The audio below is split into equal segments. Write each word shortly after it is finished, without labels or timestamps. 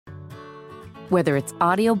Whether it's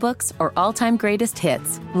audiobooks or all-time greatest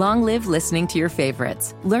hits, long live listening to your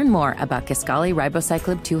favorites. Learn more about Kisqali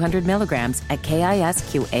Ribociclib 200 milligrams at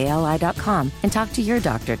KISQALI.com and talk to your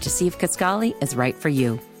doctor to see if Kisqali is right for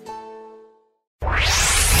you.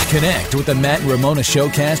 Connect with the Matt and Ramona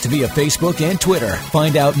Showcast via Facebook and Twitter.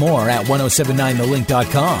 Find out more at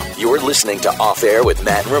 1079thelink.com. You're listening to Off Air with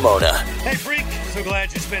Matt and Ramona. Hey, freak. So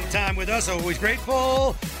glad you spent time with us. Always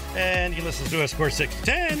grateful. And you listen to us, of course, 6 to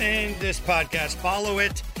 10. And this podcast, follow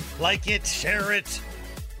it, like it, share it,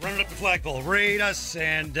 run it up the flagpole, rate us.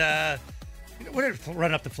 And what did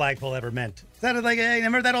run up the flagpole ever meant? Is that like, hey,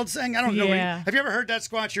 remember that old saying? I don't know. Have you ever heard that,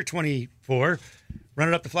 Squatch? You're 24. Run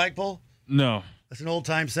it up the flagpole? No. That's an old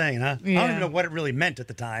time saying, huh? Yeah. I don't even know what it really meant at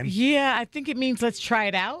the time. Yeah, I think it means let's try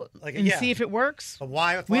it out and see if it works. But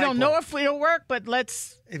why a flagpole? We don't know if it'll work, but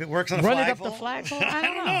let's if it works on a run flagpole? it up the flagpole. I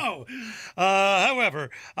don't know. However,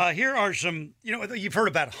 here are some, you've heard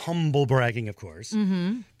about humble bragging, of course.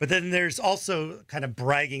 Mm-hmm. But then there's also kind of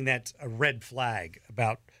bragging that's a red flag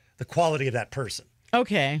about the quality of that person.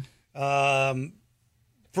 Okay. For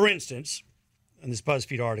instance, in this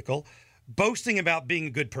BuzzFeed article, boasting about being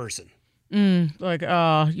a good person. And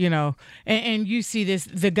you see this,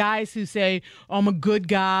 the guys who say, I'm a good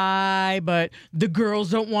guy, but the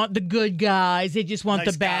girls don't want the good guys. They just want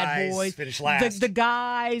Nice the bad guys, boys. finish last. The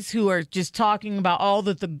guys who are just talking about all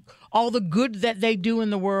the good that they do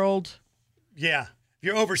in the world. Yeah.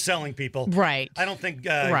 You're overselling people. Right. I don't think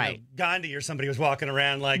Gandhi or somebody was walking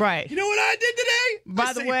around like, right. You know what I did today?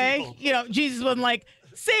 By the way, Jesus wasn't like,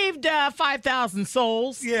 saved 5,000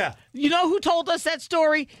 souls. Yeah. You know who told us that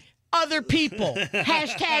story? Other people.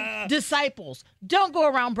 Hashtag disciples. Don't go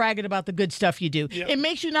around bragging about the good stuff you do. Yep. It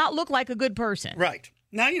makes you not look like a good person. Right.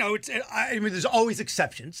 Now, there's always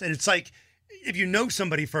exceptions. And it's like, if you know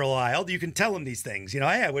somebody for a while, you can tell them these things. Hey,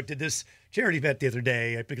 I went to this charity event the other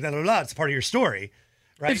day. It's part of your story.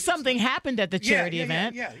 Right? If something happened at the charity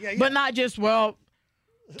event. Yeah. But not just,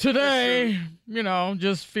 today,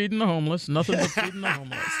 just feeding the homeless. Nothing but feeding the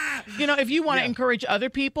homeless. If you want to encourage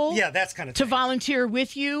other people that's kind of to volunteer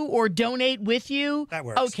with you or donate with you, that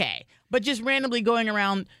works. Okay. But just randomly going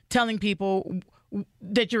around telling people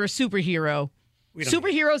that you're a superhero.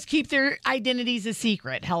 Superheroes keep their identities a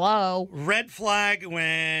secret. Hello. Red flag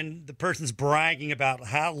when the person's bragging about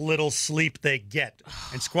how little sleep they get.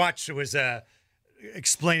 And Squatch was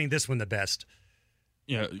explaining this one the best.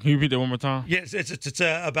 Yeah, can you repeat that one more time? Yes, it's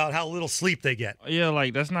about how little sleep they get. Yeah,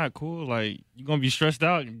 like, that's not cool. Like, you're going to be stressed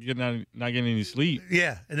out if you're not getting any sleep.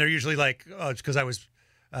 Yeah, and they're usually like, oh, it's because I was...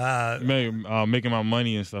 making my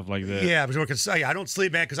money and stuff like that. Yeah, I was working... I don't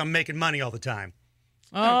sleep, man, because I'm making money all the time.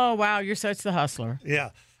 Oh, wow, you're such the hustler. Yeah.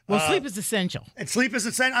 Well, sleep is essential. And sleep is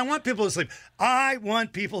essential. I want people to sleep. I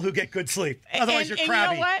want people who get good sleep. Otherwise, you're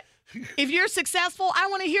crabby. You know what? If you're successful, I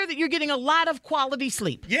want to hear that you're getting a lot of quality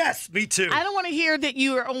sleep. Yes, me too. I don't want to hear that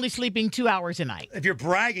you are only sleeping 2 hours a night. If you're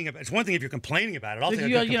bragging about it, it's one thing if you're complaining about it.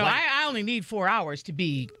 I only need 4 hours to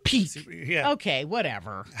be peak. Yeah. Okay,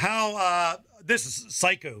 whatever. How, this is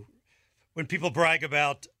psycho, when people brag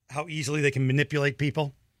about how easily they can manipulate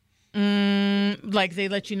people. Like they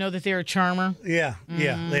let you know that they're a charmer. Yeah.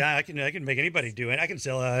 I can make anybody do it. I can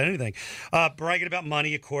sell anything. Bragging about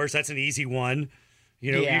money, of course, that's an easy one.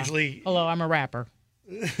 Usually. Hello, I'm a rapper.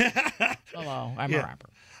 Hello, I'm a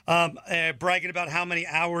rapper. Bragging about how many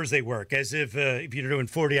hours they work, as if you're doing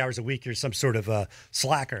 40 hours a week, you're some sort of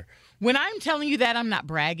slacker. When I'm telling you that, I'm not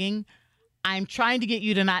bragging. I'm trying to get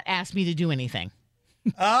you to not ask me to do anything.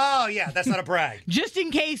 Oh, yeah, that's not a brag. Just in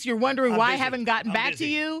case you're wondering why I haven't gotten back to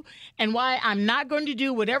you and why I'm not going to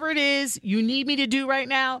do whatever it is you need me to do right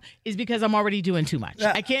now is because I'm already doing too much.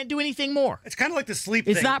 I can't do anything more. It's kind of like the sleep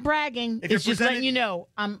thing. It's not bragging. It's just letting you know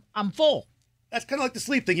I'm full. That's kind of like the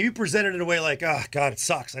sleep thing. You present it in a way like, oh, God, it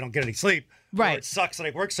sucks. I don't get any sleep. Right. Or it sucks that I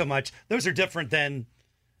work so much. Those are different than,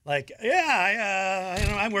 like,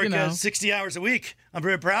 I work 60 hours a week. I'm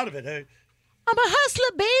very proud of it. I'm a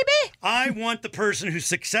hustler, baby. I want the person who's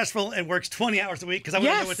successful and works 20 hours a week because I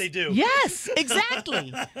want to know what they do. Yes,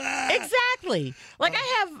 exactly. Exactly. Like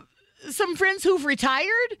I have some friends who've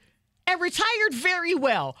retired and retired very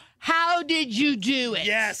well. How did you do it?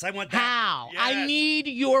 Yes, I want that. How? Yes. I need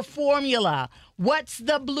your formula. What's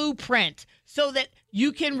the blueprint so that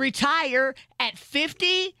you can retire at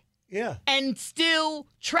 50 and still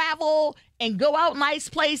travel and go out nice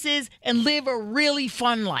places and live a really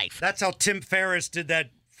fun life? That's how Tim Ferriss did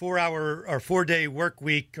that 4-hour or 4-day work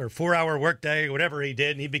week or 4-hour work day, or whatever he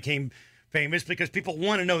did, and he became famous because people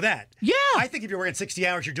want to know that. Yeah. I think if you're working 60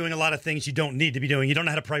 hours, you're doing a lot of things you don't need to be doing. You don't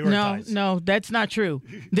know how to prioritize. No, that's not true.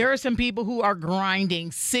 There are some people who are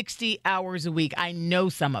grinding 60 hours a week. I know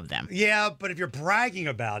some of them. Yeah, but if you're bragging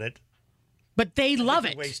about it, But they love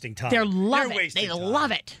it. Wasting time. They love They're it. wasting They time.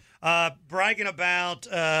 love it. Bragging about,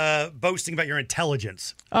 boasting about your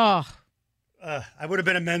intelligence. Oh, I would have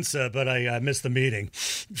been a Mensa, but I missed the meeting.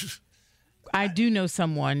 I do know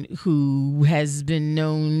someone who has been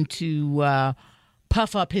known to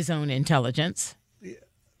puff up his own intelligence.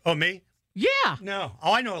 Oh, me? Yeah. No.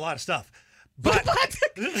 Oh, I know a lot of stuff. But What?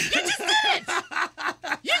 You just did it.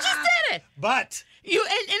 You just did it. But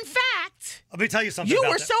In fact, let me tell you something. you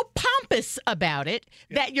about were that. so pompous about it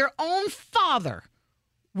that your own father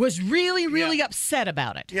was really, really upset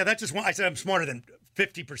about it. Yeah, that's just one. I said I'm smarter than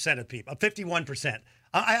 50% of people. 51%.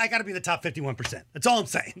 I got to be in the top 51%. That's all I'm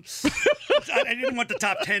saying. I didn't want the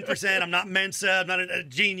top 10%. I'm not Mensa. I'm not a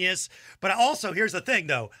genius. But also, here's the thing,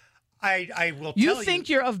 though. I will tell you. You think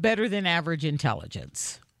you're of better than average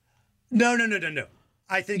intelligence. No.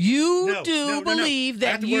 I think You no, do no, no, no. believe I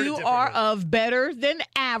have that to word it you are differently. of better than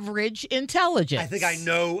average intelligence. I think I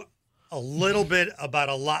know a little bit about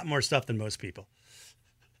a lot more stuff than most people.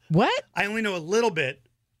 What? I only know a little bit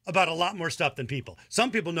about a lot more stuff than people.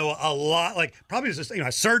 Some people know a lot, like probably just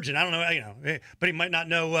a surgeon. I don't know, but he might not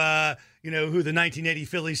know, who the 1980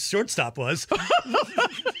 Phillies shortstop was.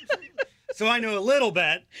 So I know a little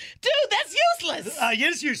bit. Dude, that's useless.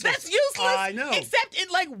 It's useless. That's useless. I know. Except in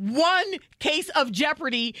like one case of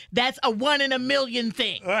Jeopardy, that's a 1 in a million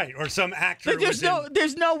thing. All right, or some actor. Like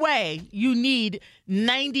there's no way you need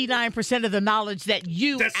 99% of the knowledge that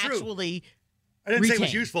you That's true. actually. I didn't say it was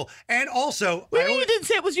retain. useful, and also What do you mean you didn't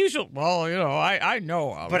say it was usual? Well, I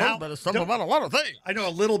know a But little how- bit of stuff don't- about a lot of things. I know a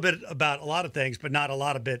little bit about a lot of things, but not a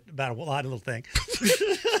lot of bit about a lot of little things.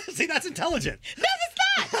 See, that's intelligent. No,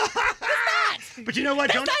 it's not. It's not. But you know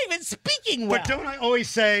what? That's not even speaking well. But don't I always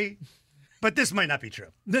say, but this might not be true.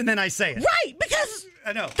 Then I say it. Right, because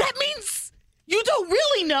I know. that means you don't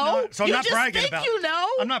really know. So I'm you not just bragging think about. you know.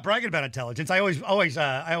 I'm not bragging about intelligence. I always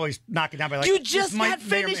knock it down by like. You this just might- got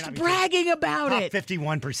may or may finished not be true. bragging about Top it.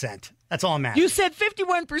 51%. That's all I'm asking. You said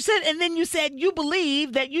 51%, and then you said you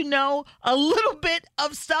believe that you know a little bit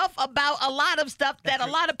of stuff about a lot of stuff that a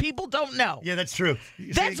lot of people don't know. Yeah, that's true.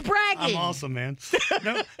 You That's see, bragging. I'm awesome, man.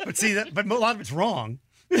 No, but see that. But a lot of it's wrong.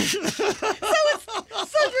 So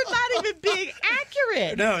you're not even being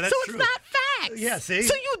accurate. No, that's so true. it's not facts. Yeah, see?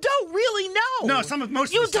 So you don't really know. No,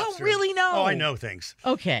 most you of the stuff's don't true. really know. Oh, I know things.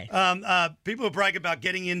 Okay. People who brag about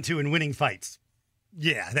getting into and winning fights.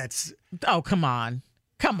 Yeah, that's Oh, come on.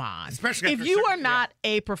 Come on. Especially if after you certain- are not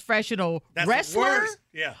a professional That's the wrestler, worst.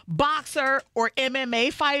 Yeah. boxer, or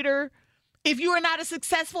MMA fighter, if you are not a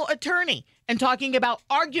successful attorney and talking about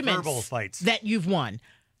arguments Verbal fights. that you've won,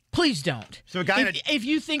 please don't. So a guy if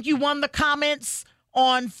you think you won the comments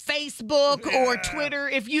on Facebook or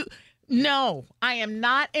Twitter, no, I am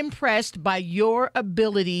not impressed by your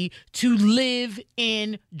ability to live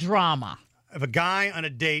in drama. If a guy on a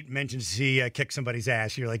date mentions he kicked somebody's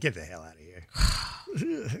ass, you're like, get the hell out of here.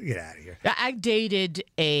 Get out of here. I dated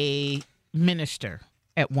a minister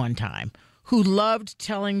at one time who loved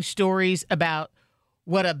telling stories about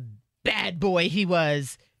what a bad boy he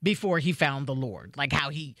was before he found the Lord. Like how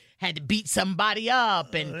he had to beat somebody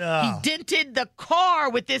up and he dented the car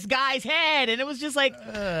with this guy's head. And it was just like,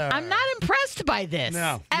 I'm not impressed by this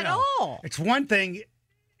at all. It's one thing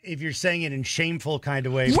if you're saying it in shameful kind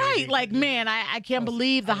of way. Right. maybe. Like, man, I can't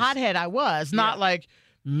believe the hothead I was. Not like,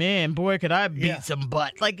 man, boy, could I beat some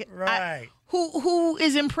butt. Like, Right. who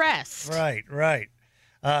is impressed? Right.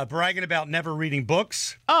 Bragging about never reading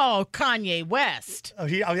books. Oh, Kanye West. Oh,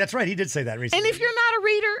 that's right. He did say that recently. And if you're not a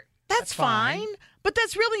reader, that's fine. But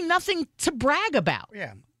that's really nothing to brag about.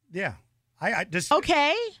 Yeah. I just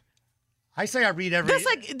Okay. I say I read every.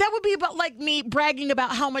 That would be about like me bragging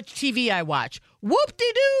about how much TV I watch.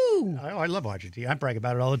 Whoop-de-doo. Oh, I love watching TV. I brag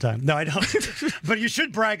about it all the time. No, I don't. But you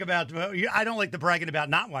should brag about. I don't like the bragging about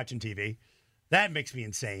not watching TV. That makes me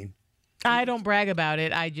insane. I don't brag about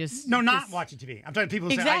it. I just not watching TV. I'm talking to people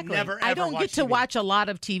who exactly. say I never ever I don't watch get to TV. watch a lot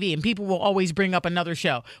of TV, and people will always bring up another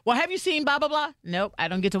show. Well, have you seen blah blah blah? Nope, I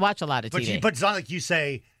don't get to watch a lot of TV. But it's not like you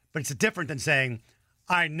say. But it's different than saying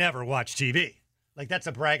I never watch TV. Like that's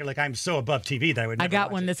a bragger. Like I'm so above TV that I would. Never I got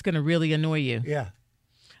watch one it. that's going to really annoy you. Yeah.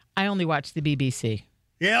 I only watch the BBC.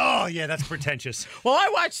 Yeah. Oh, yeah. That's pretentious. Well, I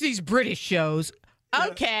watch these British shows.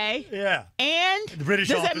 Okay. Yeah. And The British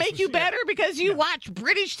does that Office make was- you yeah. better because you watch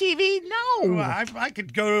British TV? No. Well, I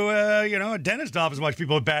could go to a dentist office and watch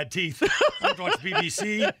people with bad teeth. I have to watch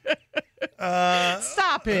BBC.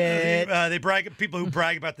 Stop it. They brag. People who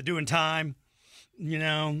brag about the doing time.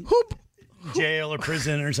 Who jail or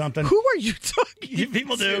prison or something. Who are you talking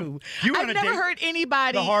People to? do. You were on I've a never date- heard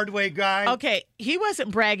anybody. The hard way guy. Okay, he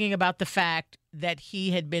wasn't bragging about the fact that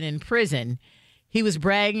he had been in prison. He was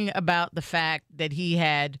bragging about the fact that he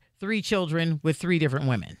had 3 children with 3 different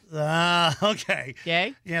women. Okay.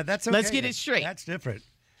 Okay? Yeah, that's okay. Let's get it straight. That's different.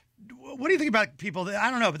 What do you think about people that,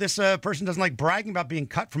 I don't know, but this person doesn't like bragging about being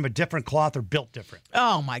cut from a different cloth or built different?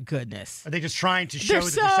 Oh, my goodness. Are they just trying to show They're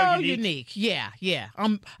that they're so unique? Yeah.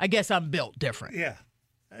 I guess I'm built different. Yeah.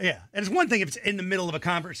 And it's one thing if it's in the middle of a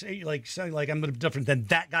conversation, like I'm different than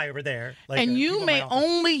that guy over there. And you may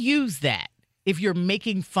only use that if you're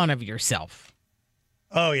making fun of yourself.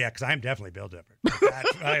 Oh, yeah, because I'm definitely built different.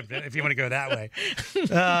 If you want to go that way.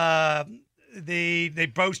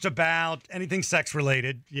 They boast about anything sex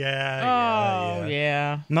related.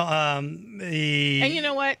 Yeah. No, and you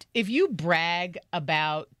know what? If you brag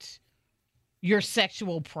about your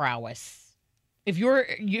sexual prowess, if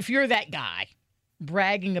you're that guy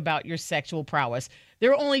bragging about your sexual prowess,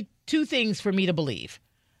 there are only 2 things for me to believe.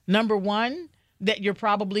 Number 1, that you're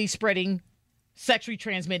probably spreading sexually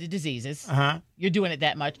transmitted diseases. You're doing it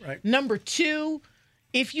that much. Right. Number 2,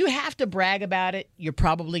 if you have to brag about it, you're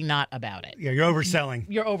probably not about it. Yeah, you're overselling.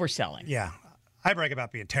 You're overselling. Yeah. I brag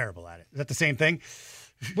about being terrible at it. Is that the same thing?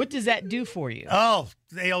 What does that do for you? Oh,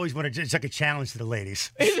 they always want to, it's like a challenge to the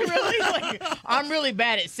ladies. Is it really? Like, I'm really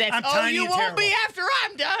bad at sex. I'm tiny you and won't terrible. be after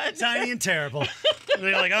I'm done. Tiny and terrible.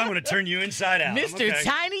 They're like, I'm going to turn you inside out. Mr. Okay.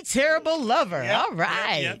 Tiny Terrible Lover. Yep, All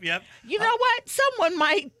right. Yep. You know what? Someone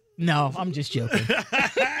might. No, I'm just joking.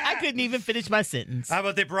 I couldn't even finish my sentence. How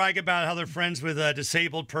about they brag about how they're friends with a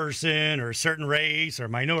disabled person or a certain race or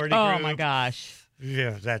minority Oh, group? my gosh.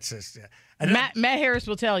 Yeah, that's just. Yeah. Matt Harris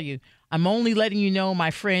will tell you, I'm only letting you know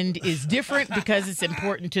my friend is different because it's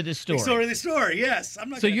important to the story. The story, yes. I'm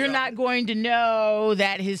not. So you're not going to know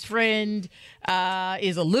that his friend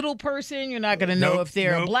is a little person. You're not going to know if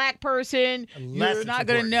they're a black person. You're not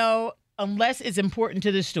going to know unless it's important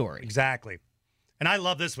to the story. Exactly. And I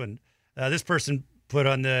love this one. This person put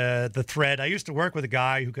on the thread, I used to work with a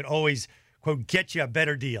guy who could always, quote, get you a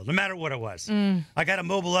better deal, no matter what it was. I got a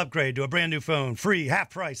mobile upgrade to a brand new phone, free, half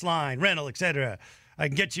price, line, rental, etc. I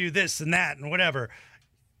can get you this and that and whatever.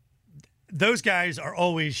 Those guys are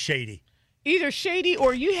always shady. Either shady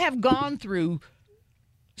or you have gone through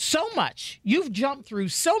so much. You've jumped through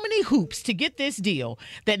so many hoops to get this deal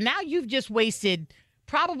that now you've just wasted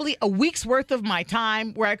probably a week's worth of my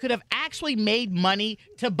time where I could have actually made money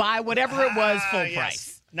to buy whatever it was full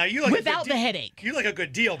price. Now you like without the headache. You like a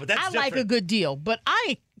good deal, but that's I different. like a good deal, but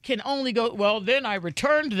I can only go, well, then I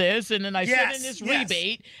returned this, and then I sent in this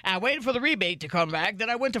rebate, and I waited for the rebate to come back, then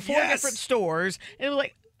I went to 4 different stores, and it was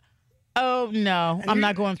like, oh, no, I'm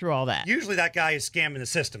not going through all that. Usually that guy is scamming the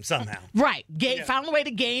system somehow. Right. Found a way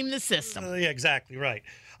to game the system. Yeah, exactly, right.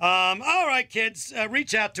 All right, kids,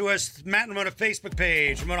 reach out to us, Matt and Ramona Facebook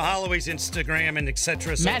page, Ramona Holloway's Instagram, and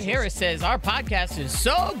etc. Matt Harris says our podcast is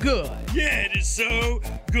so good. Yeah, it is so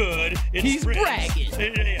good. He's bragging.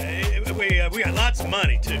 We got lots of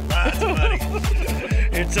money, too. Lots of money.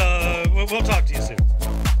 We'll talk to you soon.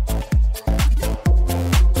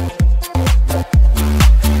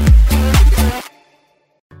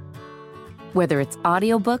 Whether it's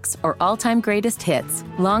audiobooks or all-time greatest hits,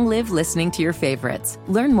 long live listening to your favorites.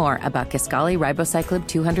 Learn more about Kisqali Ribociclib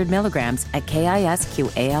 200 milligrams at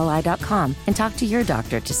KISQALI.com and talk to your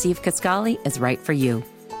doctor to see if Kisqali is right for you.